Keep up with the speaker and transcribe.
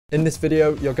In this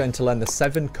video, you're going to learn the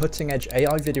 7 cutting-edge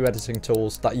AI video editing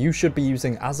tools that you should be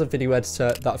using as a video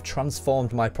editor that have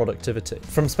transformed my productivity.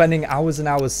 From spending hours and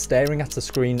hours staring at a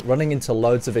screen, running into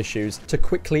loads of issues, to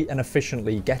quickly and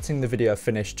efficiently getting the video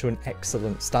finished to an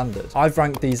excellent standard. I've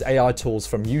ranked these AI tools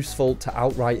from useful to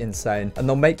outright insane, and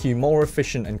they'll make you more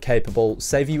efficient and capable,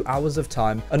 save you hours of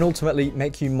time, and ultimately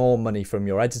make you more money from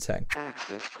your editing.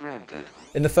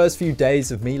 In the first few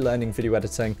days of me learning video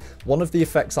editing, one of the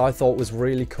effects I thought was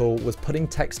really cool was putting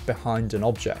text behind an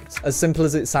object. As simple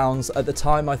as it sounds, at the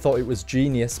time I thought it was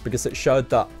genius because it showed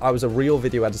that I was a real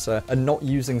video editor and not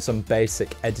using some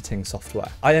basic editing software.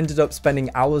 I ended up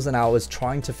spending hours and hours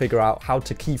trying to figure out how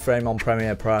to keyframe on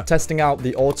Premiere Pro, testing out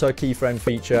the auto keyframe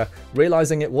feature,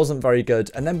 realizing it wasn't very good,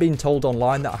 and then being told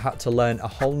online that I had to learn a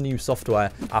whole new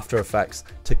software, After Effects,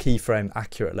 to keyframe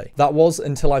accurately. That was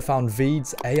until I found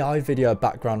VEED's AI video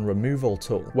background removal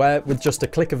tool, where with just a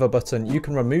click of a button you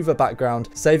can remove a background,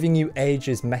 saving you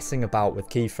ages messing about with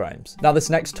keyframes. Now, this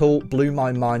next tool blew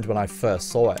my mind when I first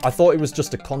saw it. I thought it was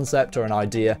just a concept or an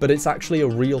idea, but it's actually a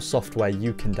real software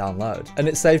you can download, and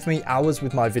it saved me hours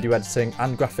with my video editing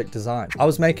and graphic design. I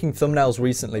was making thumbnails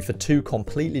recently for 2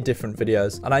 completely different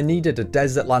videos, and I needed a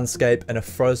desert landscape and a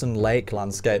frozen lake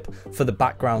landscape for the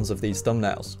backgrounds of these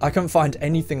thumbnails. I couldn't find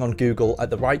anything on Google at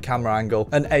the right camera angle,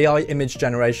 and AI image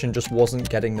generation just wasn't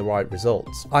getting the right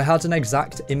results. I had an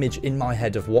exact image in my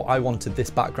head of what I wanted this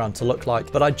background to look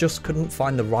like, but I just couldn't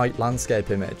find the right landscape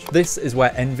image. This is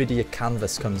where NVIDIA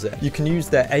Canvas comes in. You can use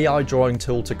their AI drawing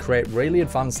tool to create really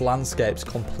advanced landscapes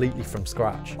completely from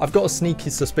scratch. I've got a sneaky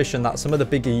suspicion that some of the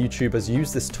bigger YouTubers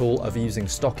use this tool of using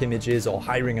stock images or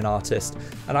hiring an artist,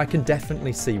 and I can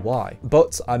definitely see why.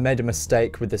 But I made a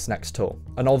mistake with this next tool,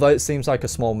 and although it seems like a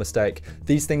small mistake,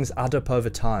 these things add up over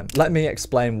time. Let me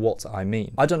explain what I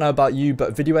mean. I don't know about you,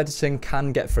 but video editing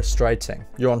can get frustrating.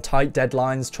 You're on tight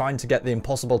deadlines trying to get the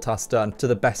impossible task done to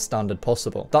the best standard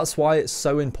possible. That's why it's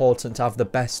so important to have the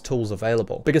best tools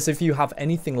available, because if you have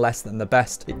anything less than the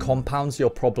best, it compounds your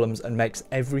problems and makes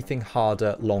everything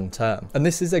harder long term. And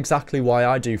this is exactly why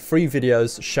I do free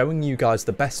videos showing you guys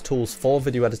the best tools for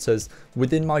video editors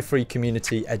within my free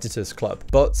community Editors Club.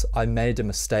 But I made a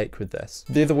mistake with this.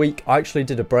 The other week, I actually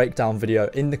did a breakdown video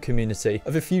in the community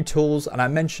of a few tools, and I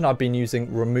mentioned I've been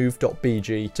using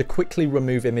remove.bg to quickly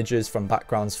remove images from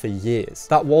backgrounds for years.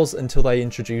 That was until they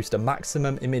introduced a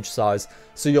maximum image size,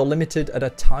 so you're limited at a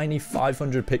tiny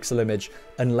 500 pixel image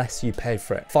unless you pay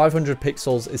for it. 500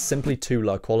 pixels is simply too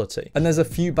low quality. And there's a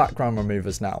few background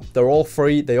removers now. They're all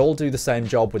free, they all do the same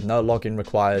job with no login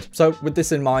required. So with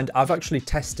this in mind, I've actually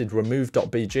tested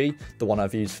remove.bg, the one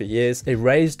I've used for years,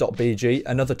 erase.bg,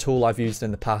 another tool I've used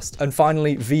in the past, and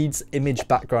finally VEED's image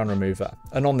background remover.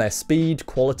 And on their speed,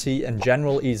 quality, and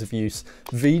general ease of use,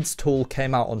 VEED's tool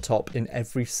came out on top in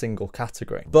every single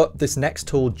category. But this next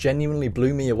tool genuinely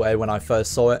blew me away when I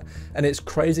first saw it, and it's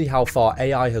crazy how far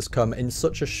AI has come in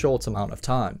such a short amount of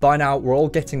time. By now, we're all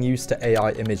getting used to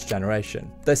AI image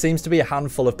generation. There seems to be a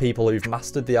handful of people who've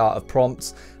mastered the art of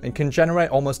prompts and can generate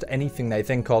almost anything they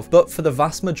think of, but for the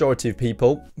vast majority of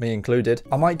people, me included,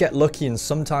 I might get lucky and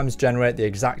sometimes generate the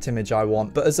exact image I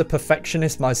want, but as a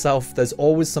perfectionist myself, there's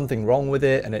always something wrong with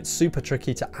it, and it's super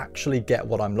tricky to actually get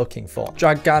what I'm looking for.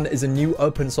 DragGAN is a new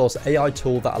open source AI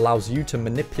tool that allows you to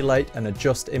manipulate and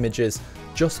adjust images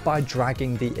just by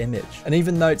dragging the image. And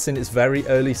even though it's in its very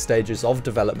early stages of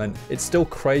development, it's still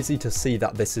crazy to see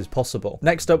that this is possible.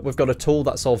 Next up, we've got a tool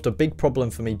that solved a big problem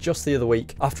for me just the other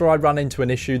week after I ran into an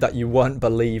issue that you won't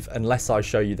believe unless I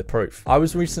show you the proof. I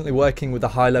was recently working with a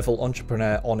high-level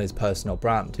entrepreneur on his personal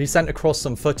brand. He sent across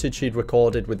some footage he'd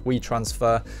recorded with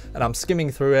WeTransfer, and I'm skimming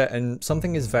through it and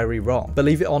something is very wrong.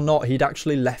 Believe it or not, he'd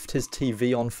actually left his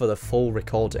TV on for the full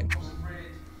recording.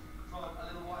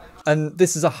 And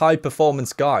this is a high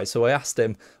performance guy, so I asked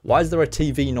him, why is there a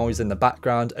TV noise in the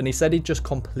background? And he said he'd just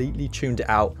completely tuned it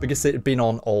out because it had been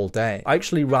on all day. I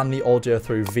actually ran the audio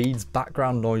through VEED's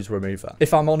background noise remover.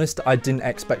 If I'm honest, I didn't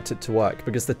expect it to work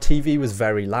because the TV was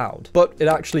very loud, but it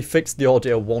actually fixed the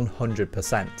audio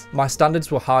 100%. My standards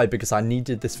were high because I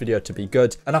needed this video to be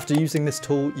good, and after using this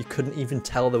tool, you couldn't even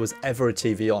tell there was ever a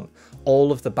TV on.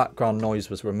 All of the background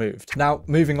noise was removed. Now,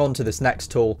 moving on to this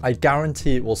next tool, I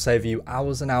guarantee it will save you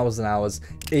hours and hours and hours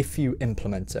if you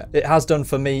implement it. It has done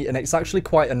for me, and it's actually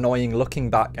quite annoying looking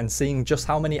back and seeing just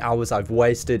how many hours I've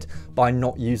wasted by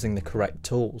not using the correct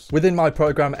tools. Within my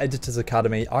program Editors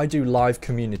Academy, I do live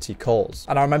community calls,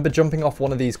 and I remember jumping off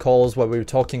one of these calls where we were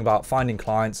talking about finding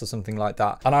clients or something like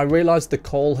that, and I realized the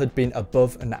call had been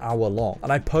above an hour long,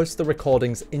 and I posted the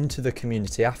recordings into the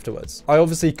community afterwards. I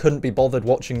obviously couldn't be bothered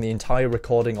watching the entire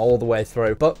recording all the way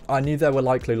through, but I knew there were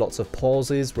likely lots of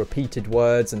pauses, repeated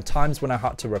words, and times when I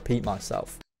had to repeat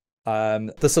myself.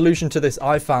 The solution to this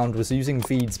I found was using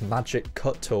VEED's magic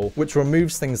cut tool, which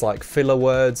removes things like filler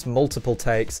words, multiple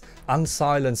takes, and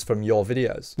silence from your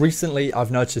videos. Recently,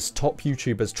 I've noticed top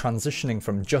YouTubers transitioning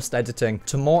from just editing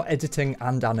to more editing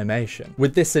and animation.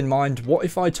 With this in mind, what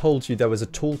if I told you there was a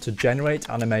tool to generate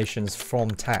animations from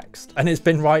text? And it's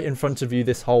been right in front of you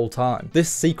this whole time. This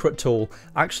secret tool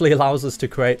actually allows us to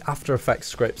create After Effects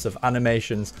scripts of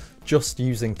animations just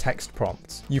using text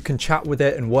prompts. You can chat with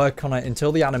it and work on it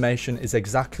until the animation is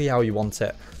exactly how you want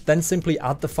it. Then simply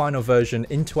add the final version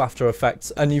into After Effects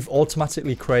and you've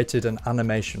automatically created an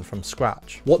animation from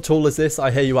scratch. What tool is this, I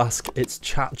hear you ask? It's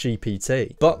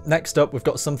ChatGPT. But next up, we've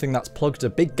got something that's plugged a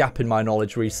big gap in my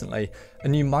knowledge recently,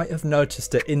 and you might have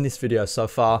noticed it in this video so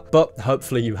far, but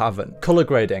hopefully you haven't. Color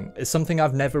grading is something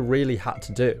I've never really had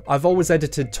to do. I've always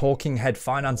edited talking head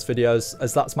finance videos,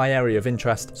 as that's my area of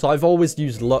interest, so I've always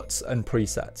used LUTs and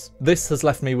presets. This has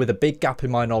left me with a big gap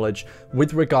in my knowledge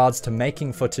with regards to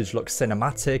making footage look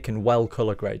cinematic and well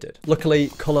color graded. Luckily,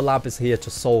 Color Lab is here to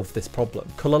solve this problem.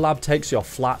 Color Lab takes your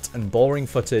flat and boring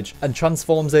footage and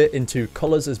transforms it into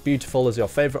colors as beautiful as your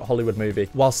favorite Hollywood movie,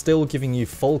 while still giving you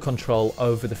full control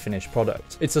over the finished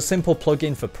product. It's a simple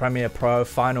plugin for Premiere Pro,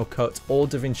 Final Cut, or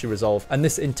DaVinci Resolve, and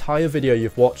this entire video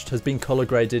you've watched has been color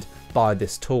graded by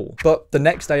this tool. But the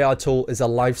next AI tool is a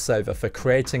lifesaver for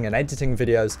creating and editing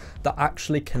videos that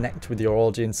actually connect with your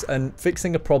audience and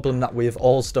fixing a problem that we have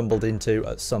all stumbled into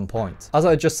at some point. As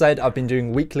I just said, I've been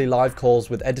doing weekly live calls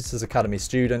with Editors Academy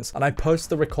students, and I post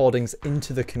the recordings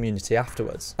into the community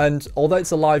afterwards. And although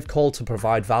it's a live call to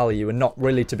provide value and not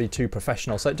really to be too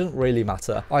professional, so it doesn't really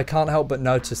matter, I can't help but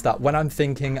notice that when I'm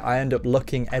thinking, I end up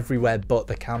looking everywhere but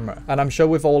the camera. And I'm sure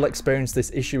we've all experienced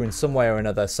this issue in some way or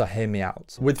another, so hear me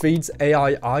out. With VEED's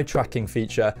AI eye tracking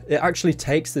feature, it actually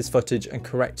takes this footage and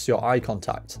corrects your eye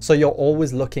contact, so you're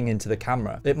always looking into the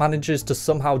camera. It manages to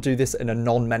somehow do this in a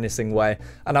non-menacing way,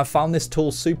 and I've found this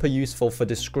tool super useful for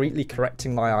discreetly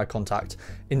correcting my eye contact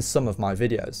in some of my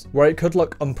videos, where it could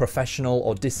look unprofessional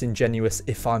or disingenuous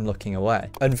if I'm looking away.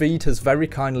 And VEED has very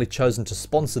kindly chosen to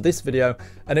sponsor this video,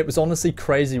 and it was honestly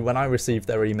crazy when I received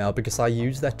their email because I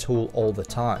use their tool all the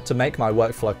time to make my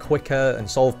workflow quicker and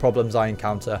solve problems I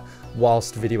encounter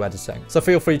whilst video editing. So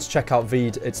feel free to check out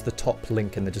VEED, it's the top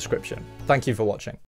link in the description. Thank you for watching.